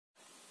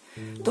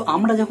তো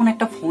আমরা যখন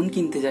একটা ফোন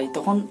কিনতে যাই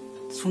তখন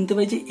শুনতে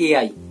পাই যে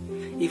এআই,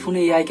 এই ফোনে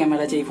এআই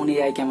ক্যামেরা আছে, এই ফোনে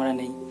এআই ক্যামেরা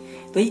নেই।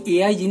 তো এই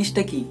এআই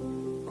জিনিসটা কি,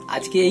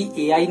 আজকে এই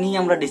এআই নিয়ে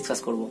আমরা ডিসকাস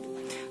করব।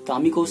 তো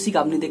আমি কৌশিক,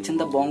 আপনি দেখছেন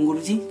দা বং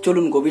গুরুজি।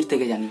 চলুন গভীর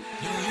থেকে জানি।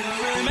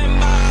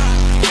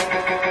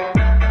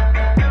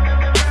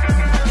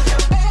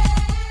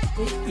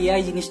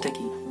 এআই জিনিসটা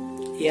কি?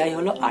 এআই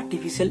হলো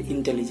আর্টিফিশিয়াল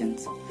ইন্টেলিজেন্স।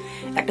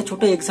 একটা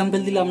ছোট এক্সাম্পল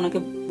দিলে আপনাকে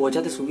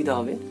বোঝাতে সুবিধা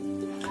হবে।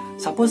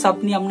 সাপোজ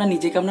আপনি আপনার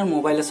নিজেকে আপনার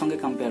মোবাইলের সঙ্গে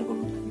কম্পেয়ার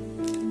করুন।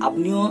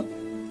 আপনিও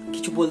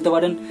কিছু বলতে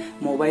পারেন,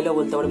 মোবাইলেও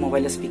বলতে পারে,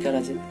 মোবাইলে স্পিকার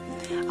আছে।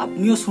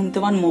 আপনিও শুনতে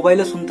পান,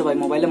 মোবাইলে শুনতে পায়,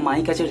 মোবাইলে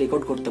মাইক আছে,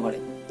 রেকর্ড করতে পারে।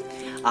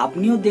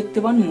 আপনিও দেখতে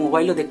পান,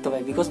 মোবাইলও দেখতে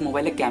পায়, বিকজ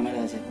মোবাইলে ক্যামেরা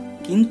আছে।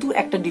 কিন্তু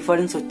একটা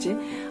ডিফারেন্স হচ্ছে,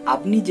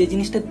 আপনি যে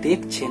জিনিসটা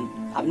দেখছেন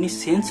আপনি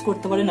সেন্স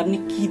করতে পারেন আপনি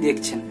কি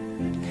দেখছেন।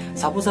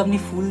 সাপোজ আপনি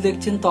ফুল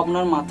দেখছেন, তো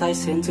আপনার মাথায়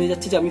সেন্স হয়ে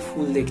যাচ্ছে যে আমি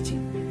ফুল দেখছি,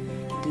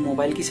 কিন্তু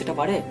মোবাইল কি সেটা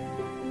পারে?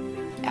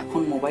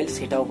 এখন মোবাইল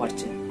সেটাও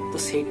পারছে। তো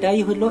সেটাই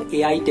হলো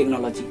এআই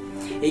টেকনোলজি।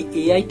 এই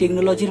এআই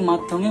টেকনোলজির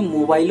মাধ্যমে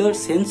মোবাইলও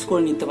সেন্স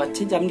করে নিতে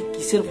পারছে যে আপনি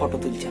কিসের ফটো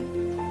তুলছেন।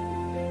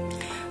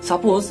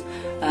 সাপোজ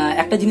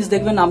একটা জিনিস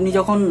দেখবেন, আপনি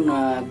যখন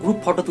গ্রুপ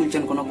ফটো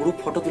তুলছেন, কোনো গ্রুপ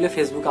ফটো তুলে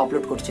ফেসবুকে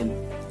আপলোড করছেন,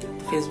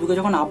 ফেসবুকে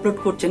যখন আপলোড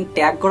করছেন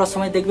ট্যাগ করার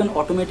সময় দেখবেন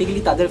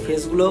অটোমেটিক্যালি তাদের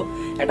ফেসগুলো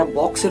একটা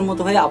বক্সের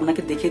মতো হয়ে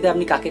আপনাকে দেখিয়ে দেয়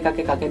আপনি কাকে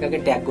কাকে কাকে কাকে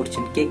ট্যাগ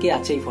করছেন, কে কে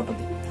আছে এই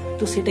ফটোতে।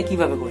 তো সেটা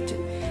কিভাবে করছে?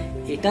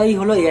 এটাই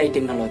হলো এআই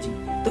টেকনোলজি।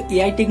 তো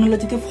এআই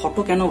টেকনোলজিতে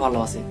ফটো কেন ভালো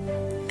আসে?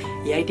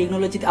 এআই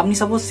টেকনোলজিতে আপনি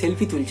সাপোজ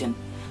সেলফি তুলছেন,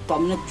 তো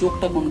আপনার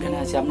চোখটা কোনখানে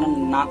আছে, আপনার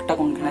নাকটা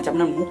কোনখানে আছে,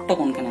 আপনার মুখটা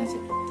কোনখানে আছে,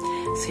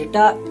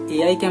 সেটা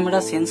এআই ক্যামেরা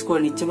সেন্স করে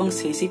নিচ্ছে এবং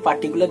সেই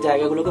পার্টিকুলার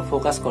জায়গাগুলোকে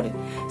ফোকাস করে।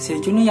 সেই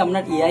জন্যই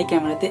আপনার এআই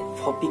ক্যামেরাতে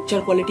পিকচার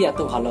কোয়ালিটি এত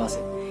ভালো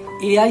আসে।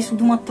 এআই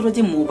শুধুমাত্র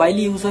যে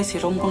মোবাইলে ইউজ হয়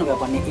সেরকম কোনো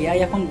ব্যাপার নেই, এআই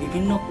এখন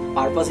বিভিন্ন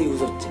পারপাসে ইউজ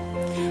হচ্ছে।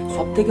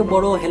 সব থেকে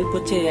বড় হেল্প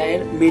হচ্ছে এআই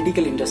এর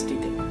মেডিকেল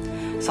ইন্ডাস্ট্রিতে।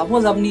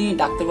 সাপোজ আপনি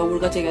ডাক্তারবাবুর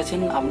কাছে গেছেন,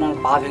 আপনার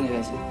পা ভেঙে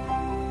গেছে,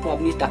 তো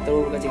আপনি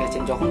ডাক্তারবাবুর কাছে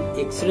গেছেন, যখন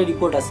এক্সরে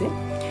রিপোর্ট আসে,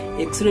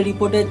 এক্সরে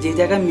রিপোর্টে যে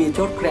জায়গায়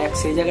মেজর ক্র্যাক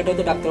সেই জায়গাটা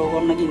হয়তো ডাক্তারবাবু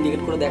আপনাকে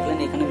ইন্ডিকেট করে দেখলেন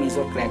এখানে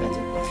মেজর ক্র্যাক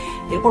আছে।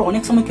 এরপর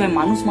অনেক সময় কি হয়,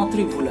 মানুষ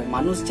মাত্রই ভুল হয়।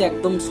 মানুষ যে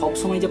একদম সব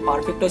সময় যে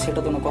পারফেক্ট হয়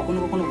সেটা তো না, কখনো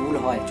কখনো ভুল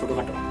হয়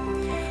ছোটখাটো।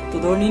 তো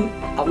ধরে নিন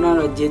আপনার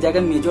যে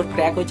জায়গায় মেজর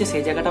ক্র্যাক হয়েছে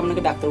সেই জায়গাটা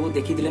আপনাকে ডাক্তারবাবু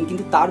দেখিয়ে দিলেন,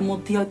 কিন্তু তার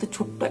মধ্যে হয়তো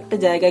ছোট্ট একটা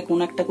জায়গায়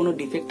কোনো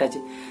ডিফেক্ট আছে,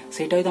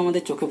 সেটা হয়তো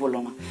আমাদের চোখে পড়লো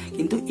না।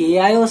 কিন্তু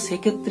এআইও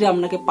সেক্ষেত্রে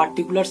আপনাকে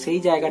পার্টিকুলার সেই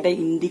জায়গাটায়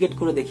ইন্ডিকেট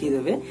করে দেখিয়ে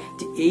দেবে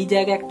যে এই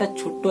জায়গায় একটা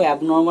ছোট্ট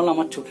অ্যাবনর্মাল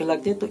আমার চোখে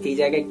লাগছে, তো এই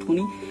জায়গায়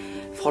একটুখানি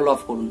ফলো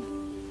আপ করুন।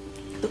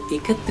 তো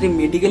এক্ষেত্রে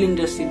মেডিকেল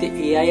ইন্ডাস্ট্রিতে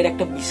এআই এর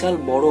একটা বিশাল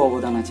বড়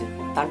অবদান আছে।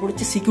 তারপর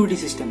হচ্ছে সিকিউরিটি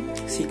সিস্টেম।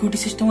 সিকিউরিটি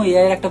সিস্টেমও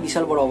এআই এর একটা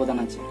বিশাল বড় অবদান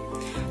আছে।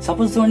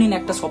 সাপোজ ধরে নিন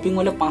একটা শপিং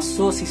মলে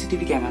 500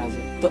 সিসিটিভি ক্যামেরা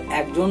আছে, তো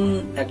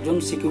একজন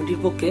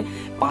সিকিউরিটির পক্ষে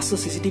 500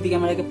 সিসিটিভি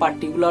ক্যামেরাকে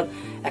পার্টিকুলার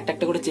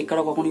একটা করে চেক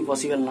করা কখনোই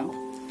পসিবল না।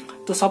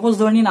 তো সাপোজ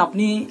ধরে নিন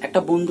আপনি একটা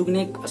বন্দুক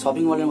নিয়ে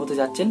শপিং মলের মধ্যে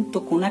যাচ্ছেন, তো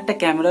কোন একটা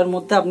ক্যামেরার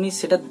মধ্যে আপনি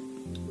সেটা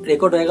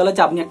রেকর্ড হয়ে গেল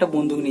যে আপনি একটা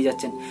বন্দুক নিয়ে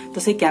যাচ্ছেন, তো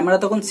সেই ক্যামেরা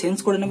তখন সেন্স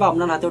করে নেবে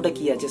আপনার হাতে ওটা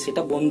কি আছে,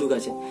 সেটা বন্দুক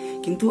আছে,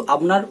 কিন্তু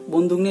আপনার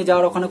বন্দুক নিয়ে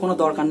যাওয়ার ওখানে কোনো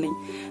দরকার নেই।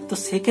 তো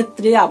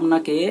সেক্ষেত্রে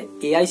আপনাকে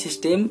এআই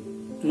সিস্টেম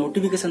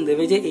নোটিফিকেশন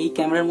দেবে যে এই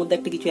ক্যামেরার মধ্যে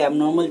একটা কিছু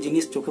অ্যাবনর্মাল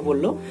জিনিস চোখে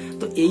পড়লো,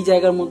 তো এই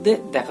জায়গার মধ্যে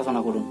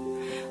দেখাশোনা করুন।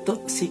 তো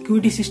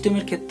সিকিউরিটি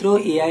সিস্টেমের ক্ষেত্রেও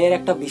এআই এর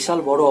একটা বিশাল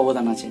বড়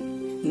অবদান আছে।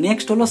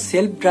 নেক্সট হলো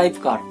সেলফ ড্রাইভ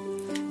কার।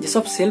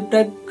 যেসব সেলফ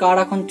ড্রাইভ কার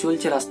এখন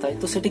চলছে রাস্তায়,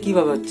 তো সেটা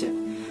কিভাবে হচ্ছে?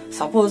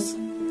 সাপোজ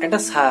একটা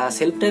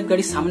সেলফ ড্রাইভ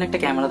গাড়ির সামনে একটা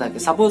ক্যামেরা থাকে।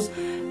 সাপোজ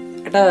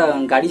একটা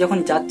গাড়ি যখন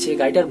যাচ্ছে,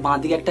 গাড়িটার বাঁ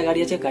দিকে একটা গাড়ি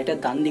আছে, গাড়িটার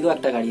ডান দিকেও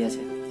একটা গাড়ি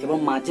আছে, এবং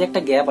মাঝে একটা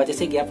গ্যাপ আছে,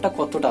 সেই গ্যাপটা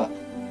কতটা,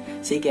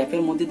 সেই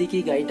গ্যাপের মধ্যে দিয়ে কি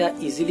গাড়িটা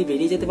ইজিলি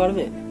বেরিয়ে যেতে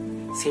পারবে,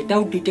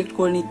 সেটাও ডিটেক্ট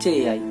করে নিচ্ছে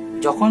এআই।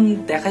 যখন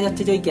দেখা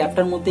যাচ্ছে যে ওই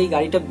গ্যাপটার মধ্যে এই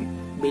গাড়িটা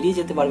বেরিয়ে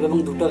যেতে পারবে এবং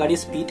দুটো গাড়ির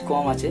স্পিড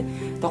কম আছে,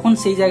 তখন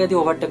সেই জায়গা দিয়ে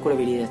ওভারটেক করে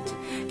বেরিয়ে যাচ্ছে।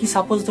 কি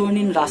সাপোজ ধরে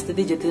নিন রাস্তা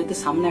দিয়ে যেতে যেতে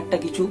সামনে একটা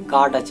কিছু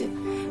গার্ড আছে,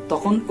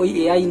 তখন ওই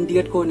এআই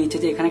ইন্ডিকেট করে নিচ্ছে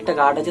যে এখানে একটা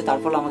গার্ড আছে,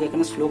 তারপর আমাকে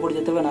এখানে স্লো করে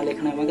যেতে হবে, নাহলে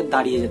এখানে আমাকে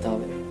দাঁড়িয়ে যেতে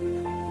হবে।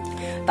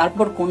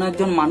 তারপর কোন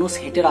একজন মানুষ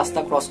হেঁটে রাস্তা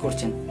ক্রস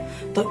করছেন,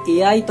 তো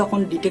এআই তখন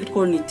ডিটেক্ট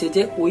করে নিচ্ছে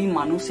যে ওই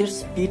মানুষের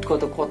স্পিড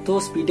কত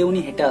স্পিডে উনি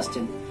হেঁটে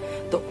আসছেন,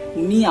 তো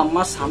উনি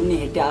আমার সামনে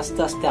হেঁটে আস্তে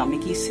আস্তে আমি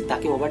কি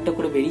তাকে ওভারটেক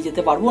করে বেরিয়ে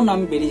যেতে পারবো না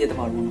আমি বেরিয়ে যেতে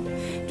পারবো না।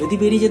 যদি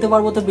বেরিয়ে যেতে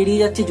পারবো তো বেরিয়ে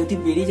যাচ্ছে, যদি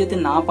বেরিয়ে যেতে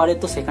না পারে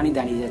তো সেখানেই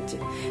দাঁড়িয়ে যাচ্ছে।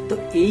 তো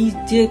এই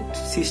যে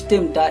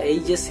সিস্টেমটা, এই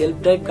যে সেলফ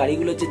ড্রাইভ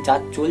গাড়িগুলো যে যা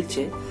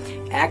চলছে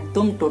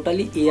একদম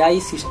টোটালি এআই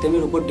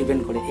সিস্টেমের উপর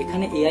ডিপেন্ড করে।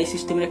 এখানে এআই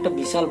সিস্টেমের একটা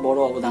বিশাল বড়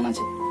অবদান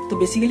আছে। তো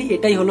বেসিক্যালি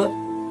এটাই হলো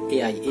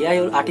এআই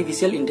হলো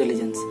আর্টিফিশিয়াল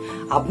ইন্টেলিজেন্স।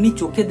 আপনি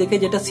চোখে দেখে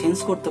যেটা সেন্স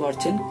করতে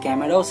পারছেন,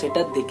 ক্যামেরাও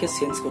সেটা দেখে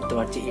সেন্স করতে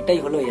পারছে, এটাই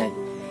হলো এআই।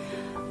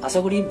 আশা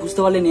করি বুঝতে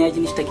পারলেন এআই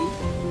জিনিসটা কি।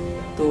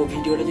 তো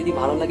ভিডিওটা যদি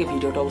ভালো লাগে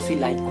ভিডিওটা অবশ্যই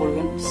লাইক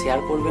করবেন, শেয়ার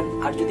করবেন,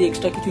 আর যদি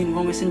এক্সট্রা কিছু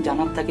ইনফরমেশন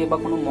জানার থাকে বা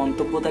কোনো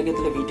মন্তব্য থাকে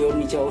তাহলে ভিডিওর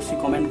নিচে অবশ্যই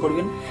কমেন্ট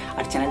করবেন,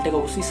 আর চ্যানেলটাকে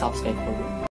অবশ্যই সাবস্ক্রাইব করবেন।